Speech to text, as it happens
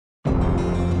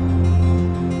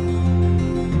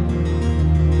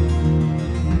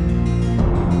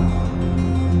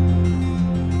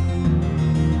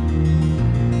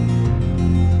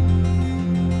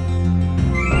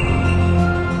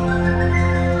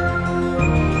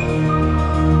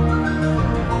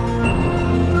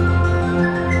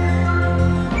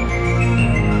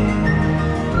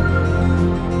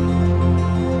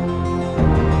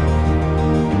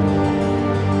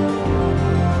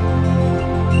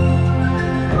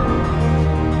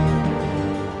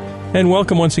And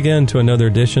welcome once again to another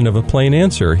edition of A Plain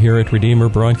Answer here at Redeemer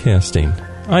Broadcasting.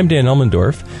 I'm Dan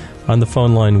Elmendorf. On the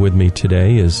phone line with me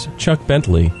today is Chuck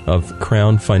Bentley of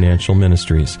Crown Financial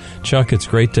Ministries. Chuck, it's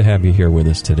great to have you here with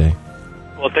us today.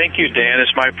 Well, thank you, Dan.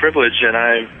 It's my privilege, and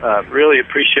I really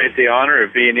appreciate the honor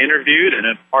of being interviewed and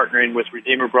of partnering with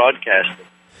Redeemer Broadcasting.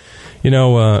 You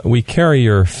know, we carry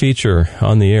your feature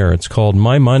on the air. It's called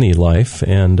My Money Life,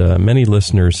 and many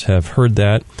listeners have heard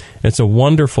that. It's a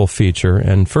wonderful feature,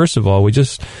 and first of all, we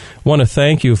just want to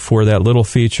thank you for that little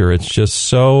feature. It's just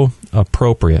so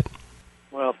appropriate.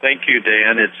 Well, thank you,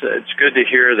 Dan. It's good to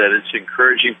hear that it's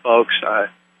encouraging folks.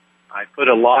 I put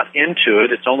a lot into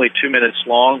it. It's only 2 minutes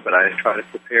long, but I try to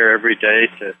prepare every day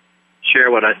to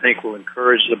share what I think will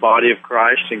encourage the body of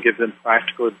Christ and give them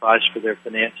practical advice for their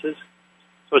finances.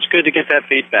 So it's good to get that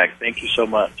feedback. Thank you so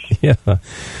much. Yeah.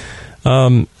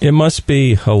 It must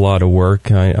be a lot of work.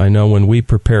 I know when we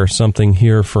prepare something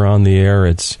here for On the Air,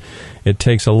 it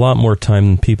takes a lot more time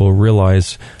than people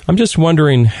realize. I'm just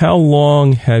wondering, how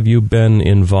long have you been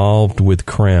involved with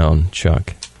Crown,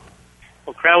 Chuck?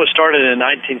 Well, Crown was started in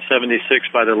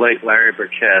 1976 by the late Larry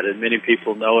Burkett, and many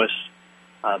people know us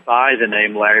by the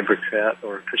name Larry Burkett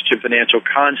or Christian Financial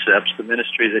Concepts, the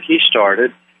ministry that he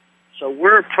started. So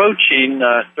we're approaching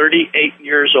 38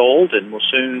 years old, and we'll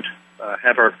soon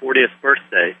have our 40th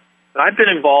birthday. But I've been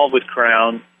involved with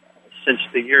Crown since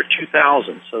the year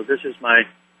 2000, so this is my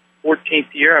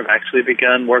 14th year. I've actually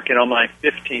begun working on my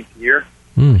 15th year.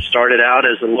 Started out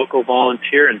as a local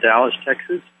volunteer in Dallas,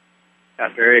 Texas.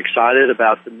 Got very excited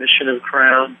about the mission of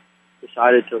Crown,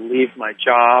 decided to leave my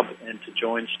job and to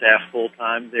join staff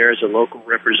full-time there as a local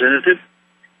representative.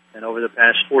 And over the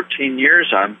past 14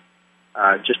 years, I'm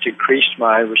just increased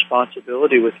my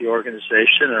responsibility with the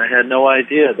organization, and I had no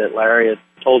idea that Larry had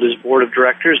told his board of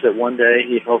directors that one day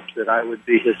he hoped that I would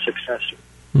be his successor.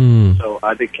 So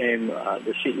I became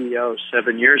the CEO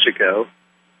 7 years ago,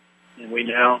 and we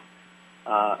now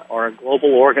are a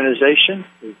global organization.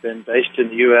 We've been based in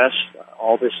the U.S.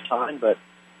 All this time, but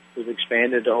we've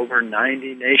expanded to over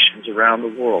 90 nations around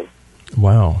the world.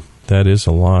 Wow, that is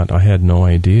a lot. I had no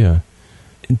idea.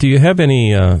 Do you have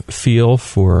any feel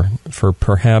for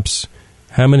perhaps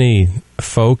how many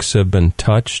folks have been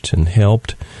touched and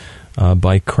helped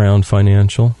by Crown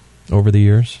Financial over the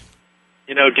years?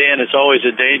 You know, Dan, it's always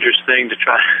a dangerous thing to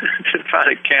try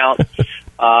to count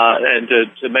and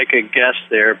to make a guess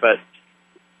there, but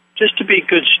just to be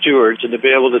good stewards and to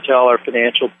be able to tell our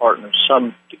financial partners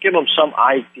to give them some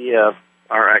idea of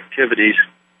our activities.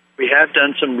 We have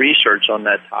done some research on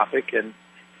that topic, and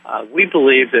we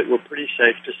believe that we're pretty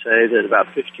safe to say that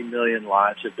about 50 million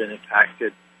lives have been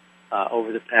impacted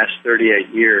over the past 38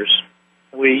 years.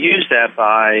 We use that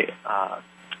by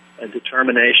a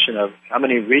determination of how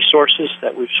many resources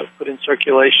that we've put in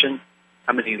circulation,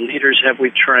 how many leaders have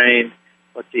we trained,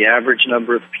 what's the average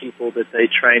number of people that they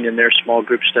train in their small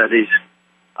group studies,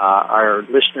 our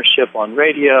listenership on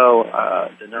radio,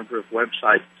 the number of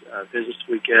website visits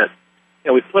we get. You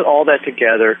know, we put all that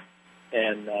together,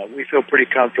 and we feel pretty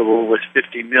comfortable with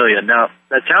 50 million. Now,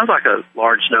 that sounds like a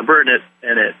large number, and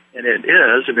it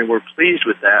is. I mean, we're pleased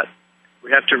with that. We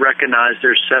have to recognize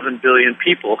there's 7 billion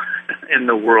people in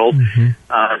the world,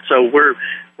 so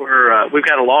we've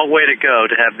got a long way to go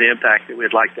to have the impact that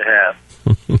we'd like to have.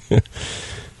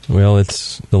 Well,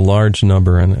 it's a large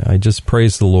number, and I just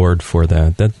praise the Lord for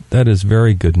that. That is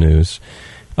very good news.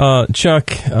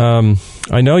 Chuck,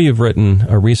 I know you've written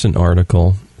a recent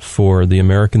article for the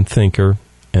American Thinker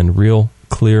and Real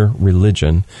Clear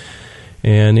Religion.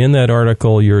 And in that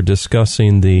article, you're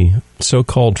discussing the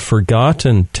so-called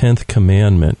forgotten 10th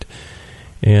commandment.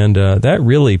 And that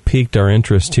really piqued our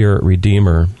interest here at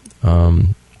Redeemer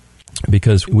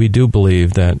because we do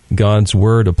believe that God's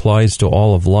Word applies to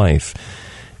all of life.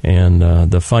 And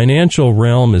the financial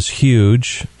realm is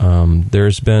huge.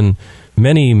 There's been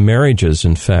many marriages,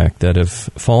 in fact, that have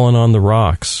fallen on the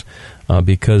rocks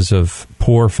because of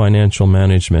poor financial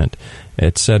management,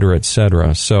 et cetera, et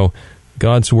cetera. So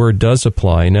God's Word does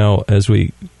apply. Now, as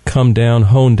we hone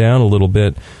down a little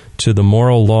bit to the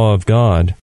moral law of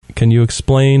God, can you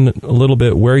explain a little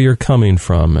bit where you're coming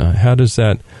from? How does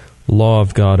that law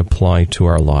of God apply to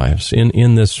our lives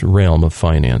in this realm of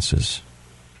finances?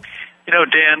 You know,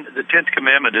 Dan, the 10th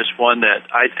commandment is one that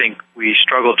I think we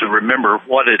struggle to remember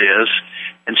what it is,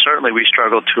 and certainly we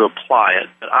struggle to apply it.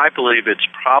 But I believe it's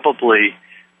probably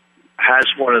has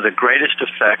one of the greatest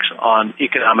effects on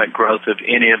economic growth of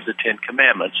any of the 10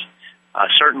 commandments.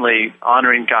 Certainly,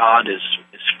 honoring God is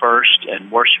first,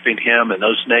 and worshiping Him, and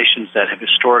those nations that have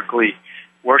historically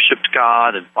worshipped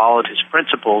God and followed His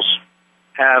principles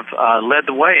have led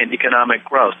the way in economic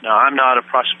growth. Now, I'm not a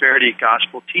prosperity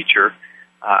gospel teacher,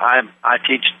 I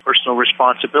teach personal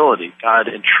responsibility. God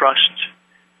entrusts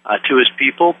to His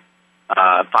people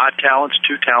 5 talents,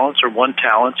 2 talents, or 1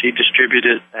 talent. He distributes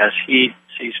it as He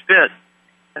sees fit.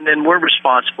 And then we're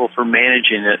responsible for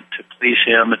managing it to please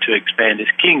Him and to expand His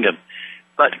kingdom.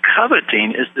 But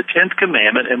coveting is the 10th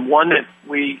commandment, and one that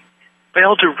we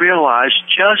fail to realize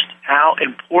just how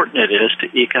important it is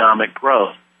to economic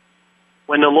growth.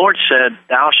 When the Lord said,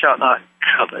 "Thou shalt not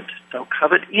covet," don't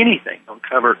covet anything. Don't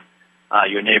covet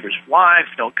your neighbor's wife.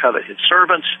 Don't covet his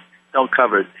servants. Don't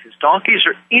covet his donkeys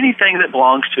or anything that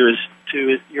belongs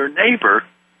to your neighbor.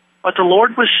 What the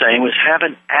Lord was saying was have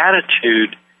an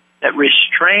attitude that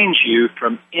restrains you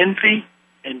from envy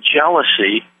and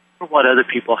jealousy for what other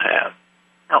people have.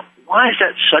 Now, why is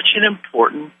that such an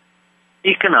important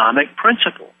economic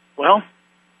principle? Well,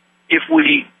 if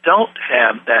we don't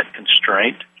have that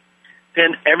constraint,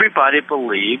 then everybody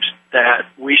believes that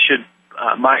we should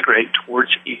migrate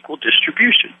towards equal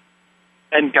distribution.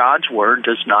 And God's Word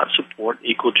does not support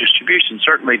equal distribution,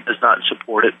 certainly does not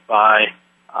support it by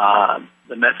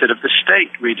the method of the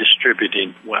state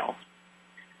redistributing wealth.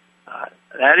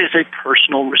 That is a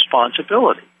personal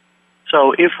responsibility.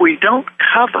 So if we don't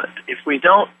covet, if we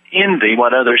don't envy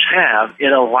what others have,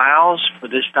 it allows for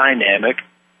this dynamic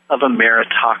of a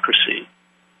meritocracy.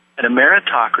 And a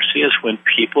meritocracy is when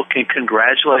people can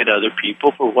congratulate other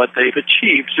people for what they've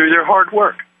achieved through their hard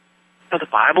work. Now, the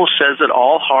Bible says that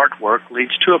all hard work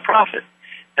leads to a profit.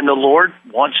 And the Lord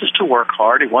wants us to work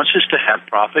hard. He wants us to have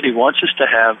profit. He wants us to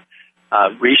have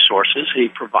resources. He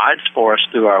provides for us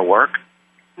through our work.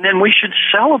 And then we should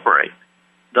celebrate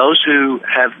those who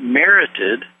have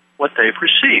merited what they've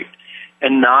received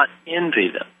and not envy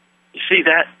them. You see,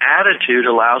 that attitude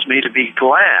allows me to be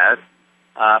glad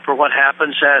for what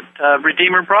happens at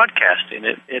Redeemer Broadcasting.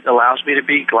 It allows me to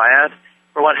be glad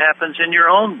for what happens in your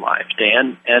own life,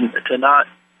 Dan, and to not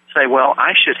say, well,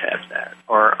 I should have that,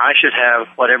 or I should have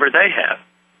whatever they have.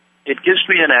 It gives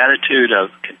me an attitude of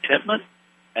contentment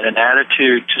and an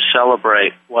attitude to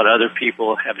celebrate what other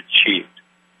people have achieved.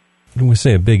 We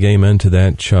say a big amen to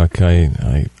that, Chuck.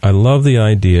 I love the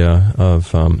idea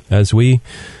of as we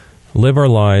live our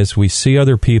lives, we see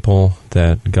other people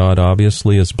that God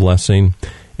obviously is blessing,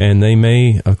 and they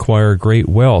may acquire great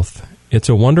wealth. It's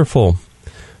a wonderful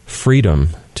freedom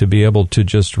to be able to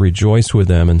just rejoice with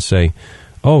them and say,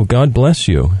 oh, God bless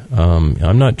you.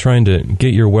 I'm not trying to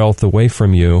get your wealth away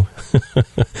from you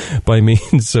by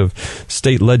means of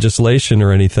state legislation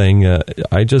or anything.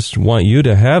 I just want you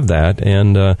to have that.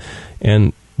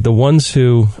 And the ones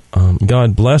who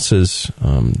God blesses,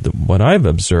 what I've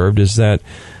observed is that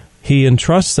He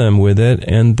entrusts them with it,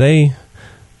 and they,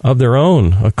 of their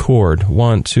own accord,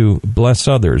 want to bless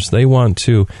others. They want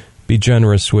to be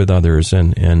generous with others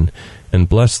and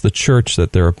bless the church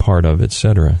that they're a part of,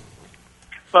 etc.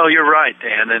 Well, you're right,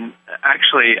 Dan, and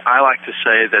actually I like to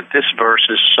say that this verse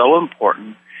is so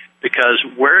important because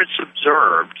where it's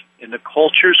observed, in the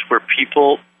cultures where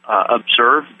people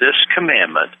observe this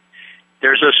commandment,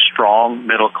 there's a strong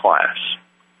middle class.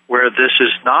 Where this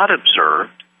is not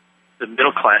observed, the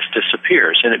middle class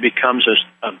disappears, and it becomes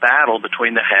a battle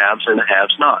between the haves and the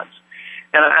have-nots.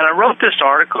 And I wrote this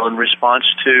article in response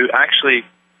to actually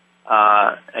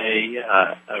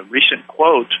a recent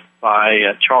quote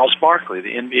by Charles Barkley, the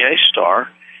NBA star,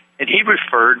 and he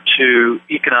referred to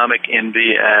economic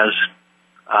envy as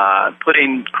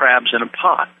putting crabs in a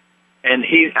pot. And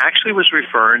he actually was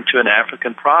referring to an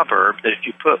African proverb that if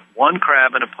you put one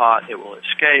crab in a pot, it will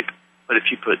escape, but if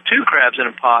you put 2 crabs in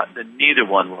a pot, then neither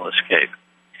one will escape.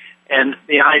 And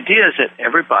the idea is that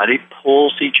everybody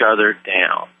pulls each other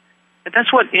down. And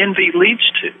that's what envy leads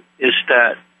to, is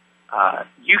that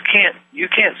you can't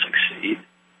succeed.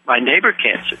 My neighbor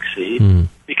can't succeed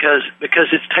because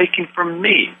it's taking from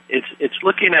me. It's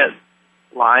looking at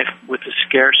life with a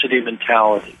scarcity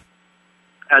mentality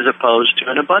as opposed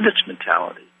to an abundance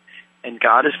mentality. And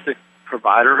God is the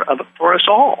provider of it for us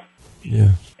all.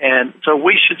 Yeah. And so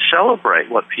we should celebrate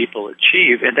what people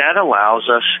achieve, and that allows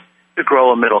us to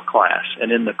grow a middle class.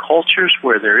 And in the cultures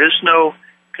where there is no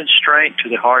constraint to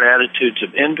the hard attitudes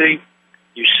of envy,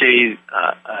 you see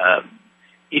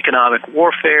economic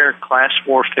warfare, class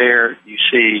warfare, you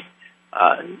see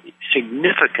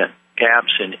significant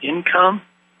gaps in income,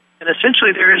 and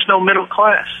essentially there is no middle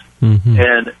class. Mm-hmm.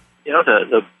 And you know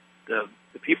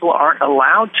the people aren't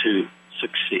allowed to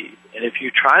succeed. And if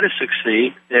you try to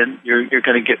succeed, then you're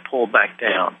going to get pulled back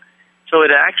down. So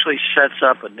it actually sets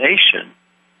up a nation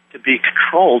to be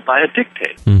controlled by a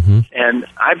dictator. Mm-hmm. And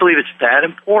I believe it's that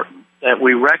important that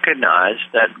we recognize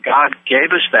that God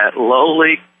gave us that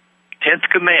lowly 10th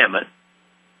commandment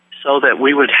so that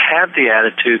we would have the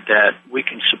attitude that we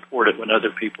can support it when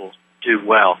other people do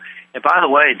well. And by the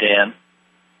way, Dan,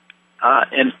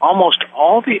 in almost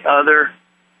all the other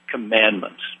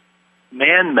commandments,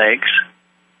 man makes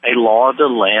a law of the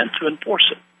land to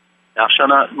enforce it. Thou shalt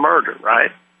not murder,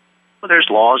 right? Well, there's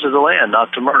laws of the land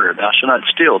not to murder. Thou shalt not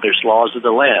steal. There's laws of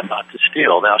the land not to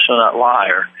steal. Thou shalt not lie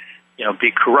or,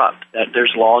 be corrupt.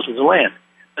 There's laws of the land.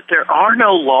 But there are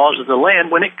no laws of the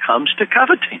land when it comes to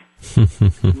coveting.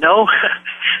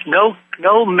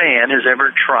 No man has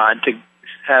ever tried to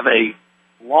have a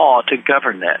law to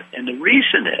govern that. And the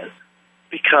reason is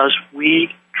because we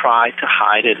try to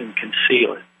hide it and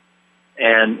conceal it.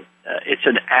 And it's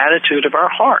an attitude of our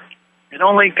heart. And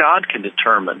only God can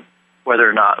determine whether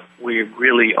or not we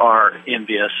really are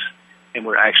envious and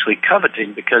we're actually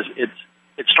coveting, because it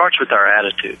starts with our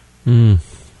attitude.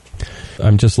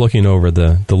 I'm just looking over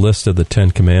the list of the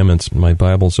Ten Commandments. My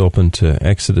Bible's open to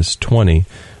Exodus 20.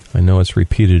 I know it's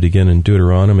repeated again in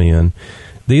Deuteronomy, and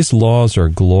these laws are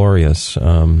glorious.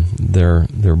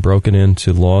 They're broken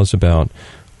into laws about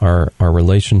our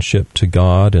relationship to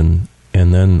God and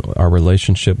then our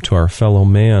relationship to our fellow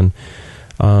man.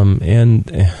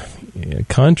 And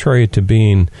contrary to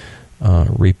being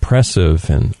repressive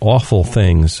and awful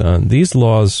things, these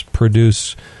laws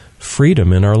produce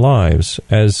freedom in our lives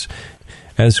as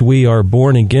we are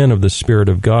born again of the Spirit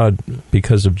of God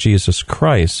because of Jesus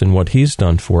Christ and what He's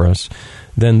done for us.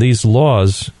 Then these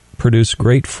laws produce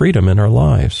great freedom in our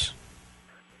lives.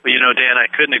 Well, Dan, I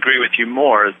couldn't agree with you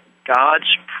more.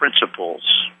 God's principles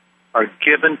are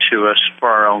given to us for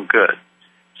our own good.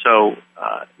 So,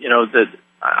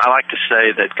 I like to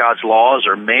say that God's laws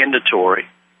are mandatory.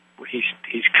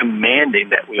 He's commanding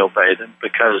that we obey them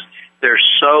because they're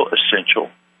so essential.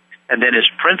 And then His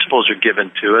principles are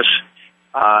given to us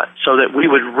so that we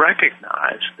would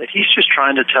recognize that He's just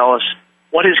trying to tell us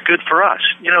what is good for us.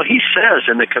 He says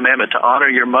in the commandment to honor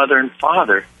your mother and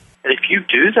father, that if you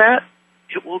do that,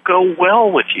 it will go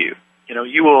well with you.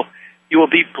 You will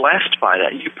be blessed by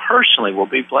that. You personally will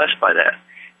be blessed by that.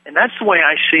 And that's the way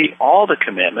I see all the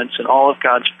commandments and all of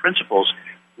God's principles.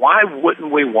 Why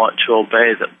wouldn't we want to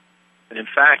obey them? And in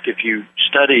fact, if you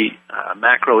study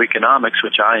macroeconomics,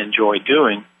 which I enjoy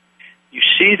doing, you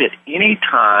see that any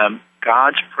time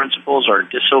God's principles are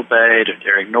disobeyed or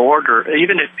they're ignored, or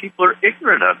even if people are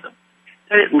ignorant of them,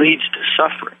 that it leads to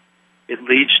suffering. It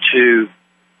leads to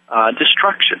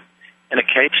destruction. And a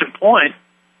case in point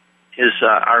is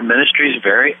our ministry is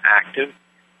very active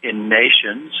in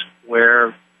nations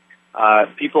where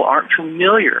people aren't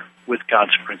familiar with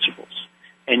God's principles.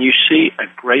 And you see a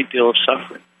great deal of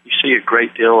suffering. You see a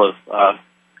great deal of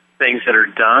things that are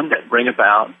done that bring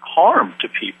about harm to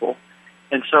people.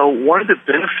 And so one of the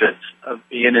benefits of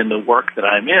being in the work that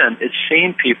I'm in is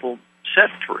seeing people set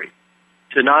free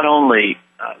to not only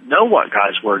know what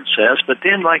God's Word says, but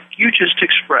then, like you just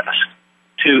expressed,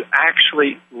 to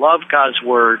actually love God's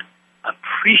Word,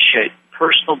 appreciate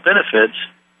personal benefits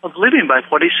of living by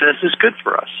what He says is good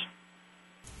for us.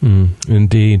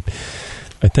 Indeed.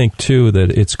 I think, too,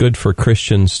 that it's good for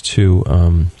Christians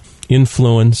to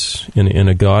influence in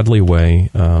a godly way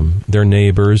their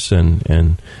neighbors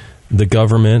and the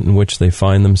government in which they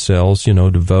find themselves,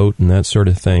 to vote and that sort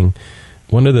of thing.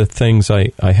 One of the things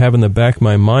I have in the back of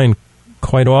my mind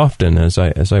quite often as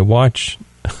I watch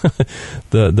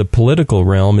the political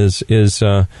realm is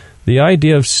the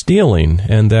idea of stealing,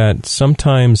 and that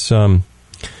sometimes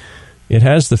it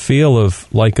has the feel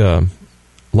of like a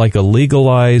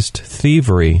legalized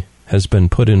thievery has been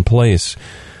put in place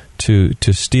to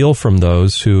steal from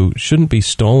those who shouldn't be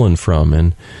stolen from.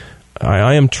 And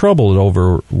I am troubled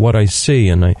over what I see,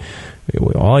 and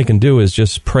all I can do is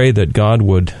just pray that God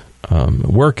would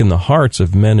work in the hearts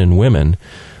of men and women,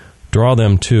 draw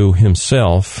them to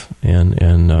Himself,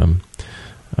 and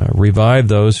revive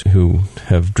those who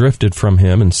have drifted from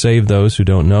Him, and save those who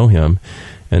don't know Him,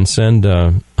 and send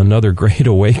another great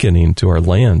awakening to our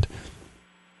land.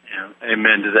 Yeah,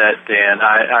 amen to that, Dan.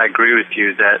 I agree with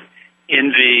you that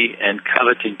envy and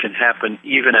coveting can happen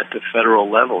even at the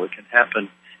federal level. It can happen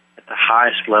at the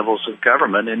highest levels of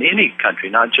government in any country,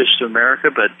 not just America,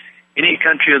 but any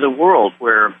country of the world,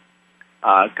 where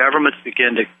governments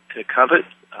begin to covet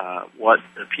what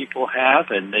the people have,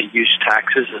 and they use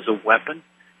taxes as a weapon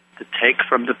to take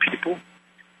from the people,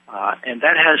 and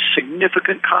that has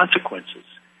significant consequences.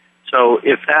 So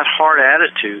if that hard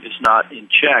attitude is not in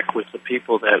check with the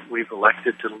people that we've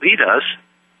elected to lead us,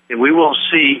 then we will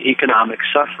see economic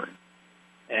suffering.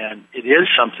 And it is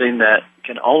something that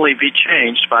can only be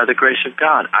changed by the grace of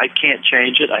God. I can't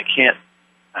change it. I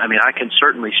can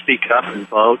certainly speak up and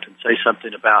vote and say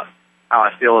something about how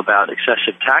I feel about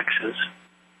excessive taxes,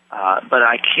 But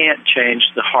I can't change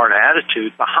the heart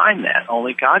attitude behind that.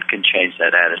 Only God can change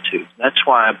that attitude. That's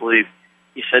why I believe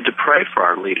He said to pray for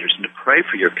our leaders and to pray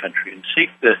for your country and seek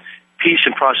the peace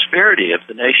and prosperity of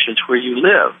the nations where you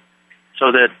live,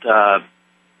 so that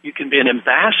you can be an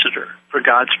ambassador for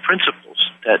God's principles,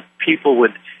 that people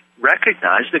would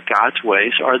recognize that God's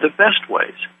ways are the best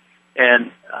ways.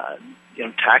 And,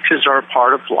 taxes are a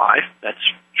part of life. That's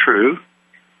true.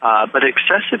 But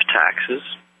excessive taxes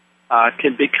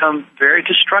can become very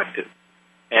destructive.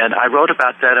 And I wrote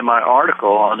about that in my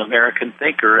article on American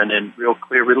Thinker and in Real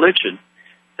Clear Religion,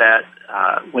 that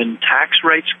when tax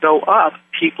rates go up,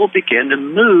 people begin to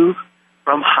move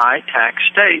from high-tax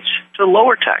states to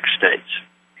lower-tax states.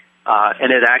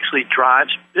 And it actually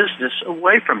drives business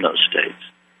away from those states.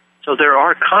 So there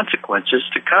are consequences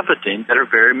to coveting that are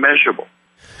very measurable.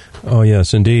 Oh,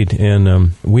 yes, indeed.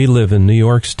 And we live in New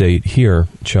York State here,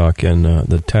 Chuck, and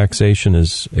the taxation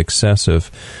is excessive.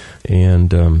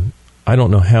 And I don't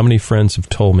know how many friends have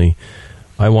told me,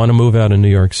 I want to move out of New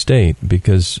York State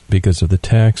because of the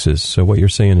taxes. So what you're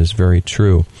saying is very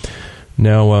true.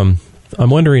 Now, I'm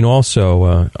wondering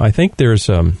also, I think there's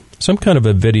some kind of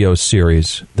a video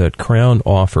series that Crown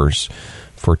offers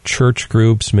for church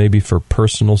groups, maybe for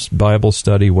personal Bible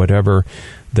study, whatever,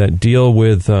 that deal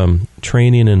with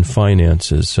training and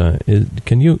finances.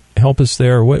 Can you help us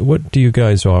there? What do you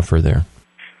guys offer there?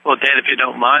 Well, Dan, if you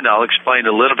don't mind, I'll explain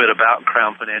a little bit about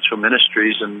Crown Financial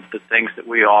Ministries and the things that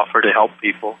we offer to help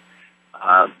people.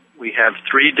 We have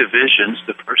 3 divisions.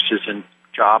 The first is in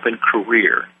job and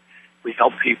career. We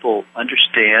help people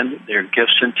understand their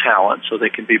gifts and talents so they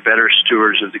can be better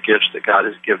stewards of the gifts that God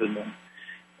has given them.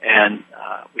 And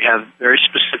we have very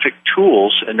specific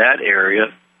tools in that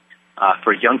area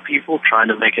for young people trying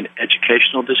to make an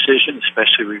educational decision,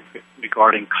 especially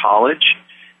regarding college,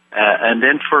 and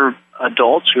then for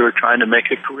adults who are trying to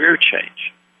make a career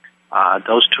change.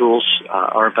 Those tools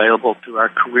are available through our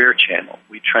career channel.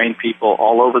 We train people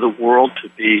all over the world to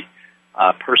be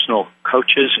personal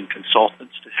coaches and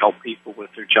consultants to help people with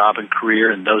their job and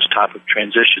career and those type of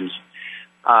transitions.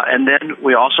 And then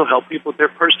we also help people with their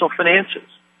personal finances.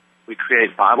 We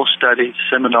create Bible studies,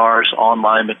 seminars,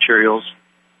 online materials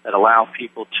that allow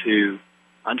people to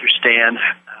understand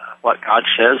what God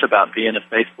says about being a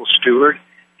faithful steward,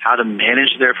 how to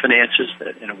manage their finances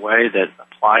in a way that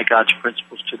apply God's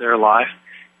principles to their life.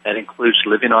 That includes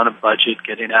living on a budget,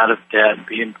 getting out of debt,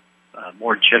 being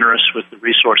more generous with the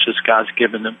resources God's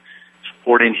given them,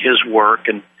 supporting His work,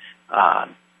 and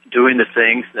doing the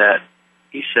things that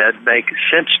He said make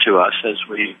sense to us as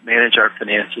we manage our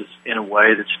finances in a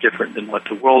way that's different than what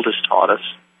the world has taught us.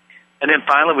 And then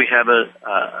finally, we have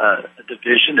a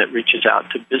division that reaches out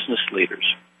to business leaders.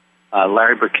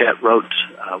 Larry Burkett wrote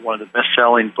one of the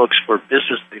best-selling books for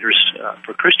business leaders,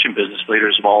 for Christian business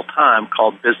leaders of all time,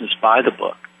 called Business by the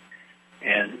Book.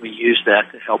 And we use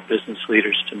that to help business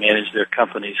leaders to manage their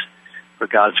companies for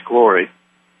God's glory.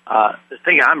 The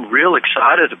thing I'm real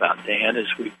excited about, Dan, is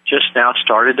we've just now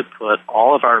started to put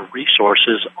all of our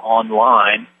resources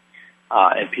online,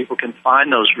 and people can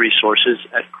find those resources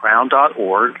at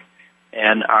crown.org,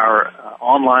 and our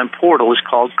online portal is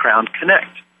called Crown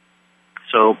Connect.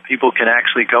 So people can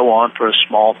actually go on for a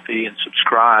small fee and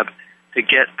subscribe to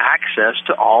get access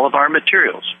to all of our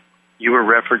materials. You were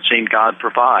referencing God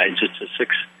Provides. It's a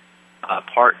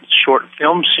 6-part short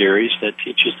film series that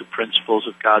teaches the principles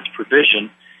of God's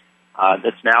provision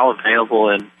that's now available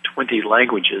in 20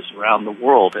 languages around the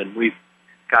world. And we've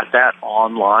got that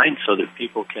online so that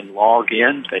people can log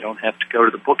in. They don't have to go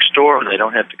to the bookstore. They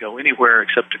don't have to go anywhere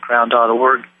except to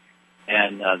crown.org.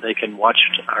 And they can watch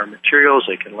our materials.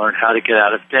 They can learn how to get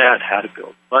out of debt, how to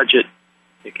build a budget.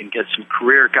 They can get some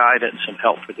career guidance, some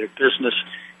help for their business.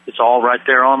 It's all right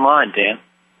there online, Dan.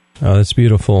 Oh, that's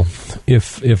beautiful.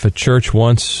 If a church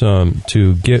wants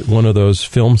to get one of those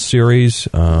film series,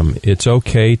 it's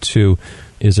okay to.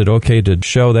 Is it okay to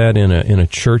show that in a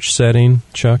church setting,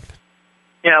 Chuck?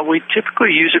 Yeah, we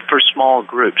typically use it for small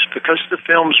groups because the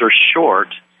films are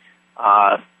short.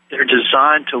 They're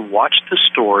designed to watch the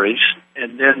stories,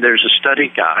 and then there's a study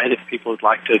guide if people would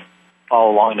like to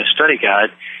follow along in a study guide,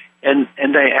 and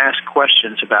they ask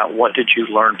questions about what did you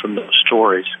learn from those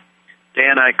stories.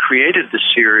 Dan, I created the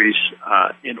series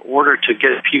in order to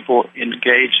get people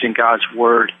engaged in God's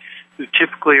Word who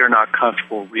typically are not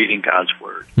comfortable reading God's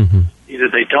Word. Mm-hmm. Either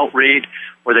they don't read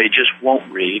or they just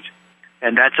won't read,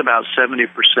 and that's about 70%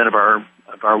 of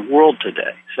our world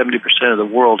today. 70% of the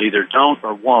world either don't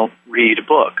or won't read a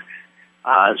book.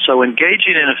 So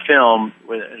engaging in a film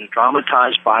with a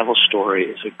dramatized Bible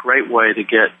story is a great way to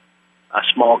get a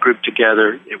small group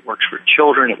together. It works for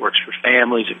children. It works for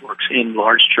families. It works in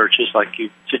large churches like you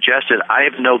suggested. I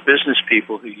have no business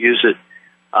people who use it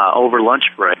over lunch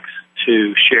breaks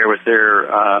to share with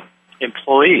their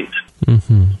employees.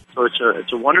 Mm-hmm. So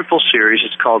it's a wonderful series.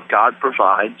 It's called God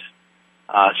Provides.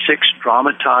 6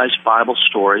 dramatized Bible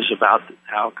stories about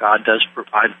how God does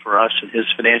provide for us and His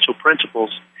financial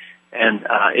principles, and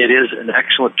it is an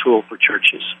excellent tool for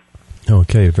churches.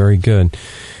 Okay, very good.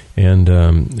 And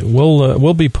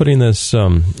we'll be putting this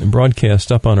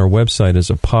broadcast up on our website as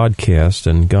a podcast,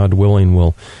 and God willing,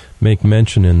 we'll make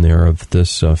mention in there of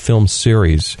this film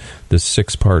series, this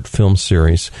 6-part film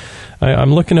series.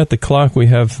 I'm looking at the clock. We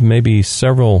have maybe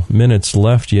several minutes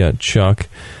left yet, Chuck.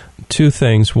 2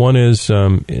 things. One is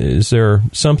there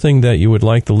something that you would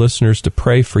like the listeners to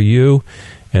pray for you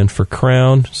and for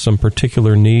Crown, some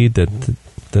particular need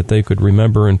that they could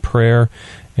remember in prayer,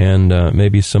 and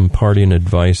maybe some parting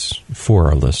advice for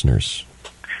our listeners?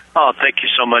 Oh, thank you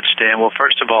so much, Dan. Well,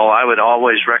 first of all, I would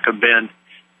always recommend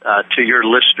to your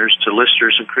listeners, to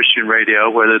listeners of Christian radio,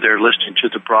 whether they're listening to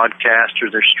the broadcast or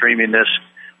they're streaming this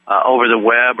over the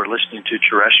web or listening to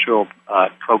terrestrial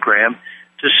program,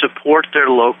 to support their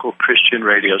local Christian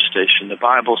radio station. The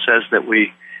Bible says that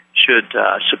we should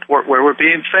support where we're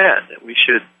being fed, that we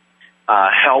should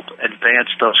help advance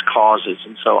those causes.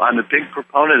 And so I'm a big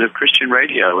proponent of Christian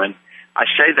radio, and I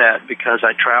say that because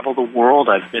I travel the world.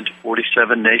 I've been to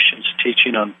 47 nations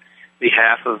teaching on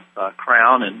behalf of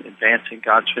Crown and advancing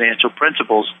God's financial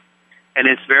principles. And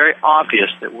it's very obvious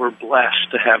that we're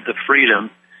blessed to have the freedom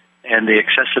and the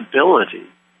accessibility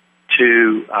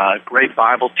to great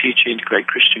Bible teaching, great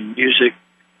Christian music,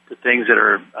 the things that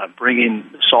are bringing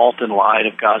the salt and light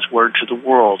of God's Word to the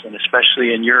world. And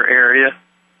especially in your area,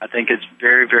 I think it's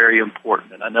very, very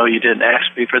important. And I know you didn't ask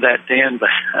me for that, Dan, but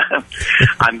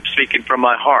I'm speaking from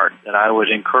my heart that I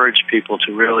would encourage people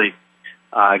to really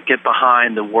get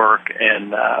behind the work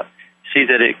and see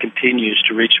that it continues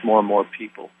to reach more and more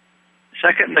people.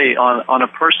 Secondly, on a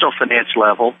personal finance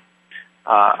level,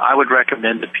 I would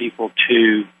recommend to people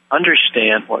to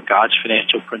understand what God's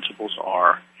financial principles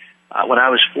are. When I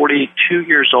was 42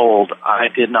 years old, I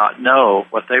did not know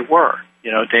what they were.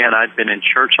 You know, Dan, I'd been in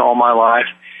church all my life.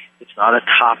 It's not a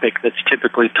topic that's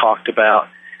typically talked about,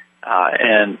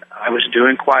 and I was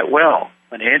doing quite well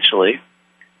financially.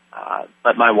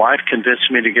 But my wife convinced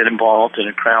me to get involved in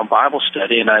a Crown Bible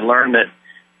study, and I learned that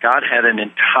God had an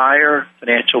entire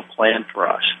financial plan for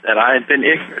us that I had been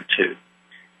ignorant to.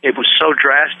 It was so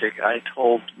drastic, I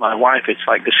told my wife it's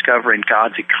like discovering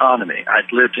God's economy.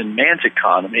 I'd lived in man's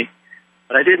economy,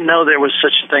 but I didn't know there was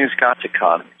such a thing as God's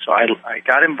economy. So I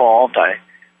got involved. I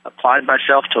applied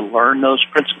myself to learn those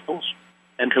principles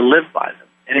and to live by them.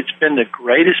 And it's been the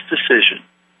greatest decision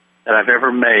that I've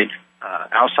ever made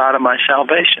outside of my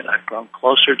salvation. I've grown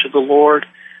closer to the Lord.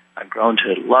 I've grown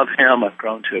to love Him. I've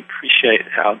grown to appreciate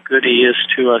how good He is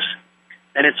to us.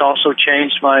 And it's also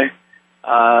changed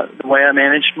the way I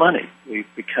manage money. We've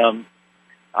become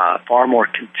far more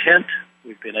content.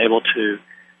 We've been able to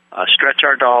stretch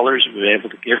our dollars. We've been able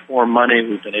to give more money.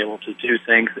 We've been able to do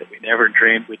things that we never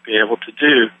dreamed we'd be able to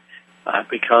do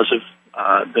because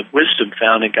of the wisdom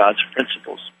found in God's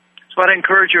principles. So I'd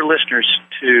encourage your listeners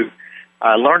to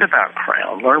learn about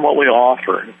Crown, learn what we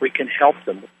offer, and if we can help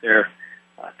them with their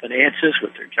finances,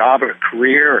 with their job or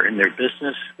career or in their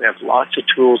business, we have lots of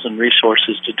tools and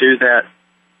resources to do that.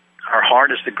 Our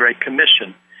heart is the Great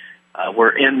Commission.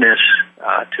 We're in this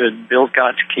to build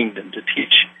God's kingdom, to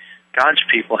teach God's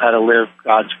people how to live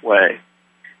God's way.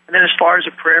 And then as far as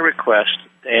a prayer request,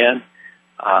 Dan,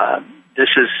 this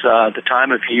is the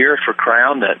time of year for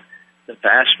Crown that the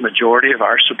vast majority of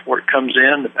our support comes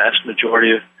in. The vast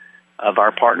majority of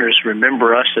our partners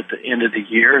remember us at the end of the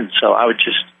year. And so I would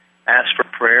just ask for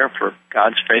prayer for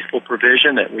God's faithful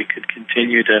provision, that we could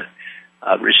continue to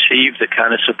receive the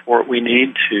kind of support we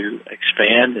need to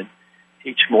expand and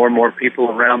teach more and more people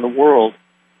around the world.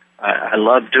 I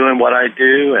love doing what I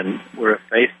do, and we're a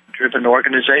faith-driven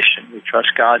organization. We trust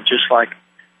God just like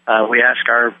we ask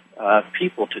our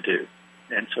people to do.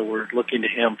 And so we're looking to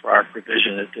Him for our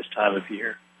provision at this time of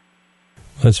year.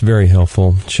 That's very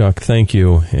helpful, Chuck. Thank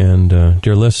you. And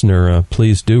dear listener,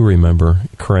 please do remember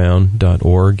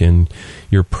crown.org and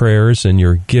your prayers and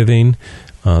your giving.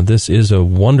 This is a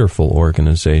wonderful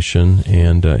organization,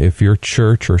 and if your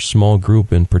church or small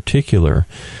group in particular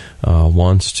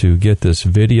wants to get this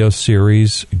video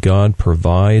series, God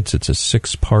Provides, it's a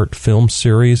 6-part film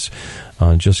series,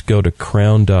 just go to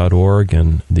crown.org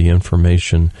and the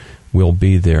information will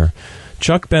be there.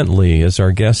 Chuck Bentley is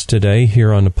our guest today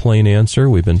here on A Plain Answer.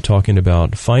 We've been talking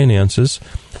about finances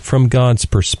from God's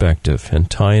perspective and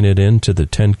tying it into the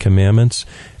 10 Commandments,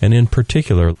 and in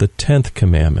particular, the 10th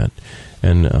Commandment.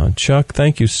 And Chuck,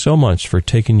 thank you so much for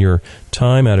taking your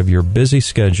time out of your busy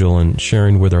schedule and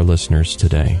sharing with our listeners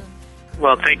today.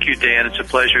 Well, thank you, Dan. It's a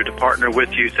pleasure to partner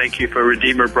with you. Thank you for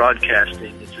Redeemer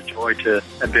Broadcasting. It's a joy to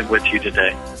have been with you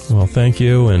today. Well, thank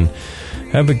you, and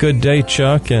have a good day,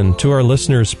 Chuck. And to our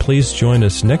listeners, please join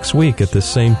us next week at the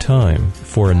same time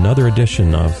for another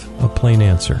edition of A Plain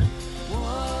Answer.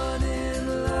 One in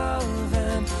love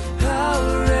and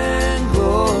power and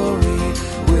glory,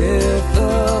 with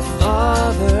the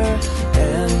Father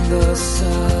and the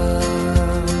Son.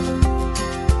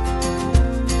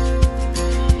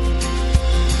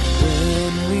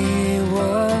 When we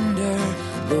wonder,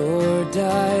 Lord,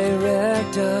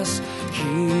 direct us,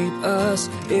 keep us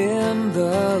in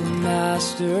the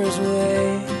Master's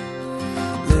way.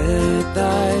 Let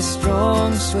thy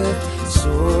strong, swift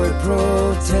sword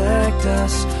protect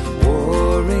us,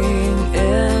 warring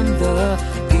in the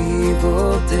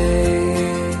evil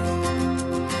day.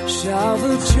 Shall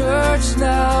the church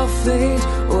now faint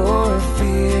or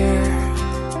fear,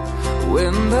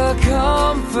 when the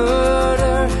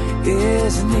Comforter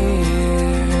is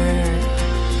near?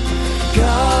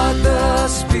 God the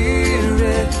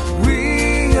Spirit,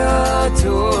 we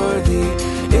adore thee.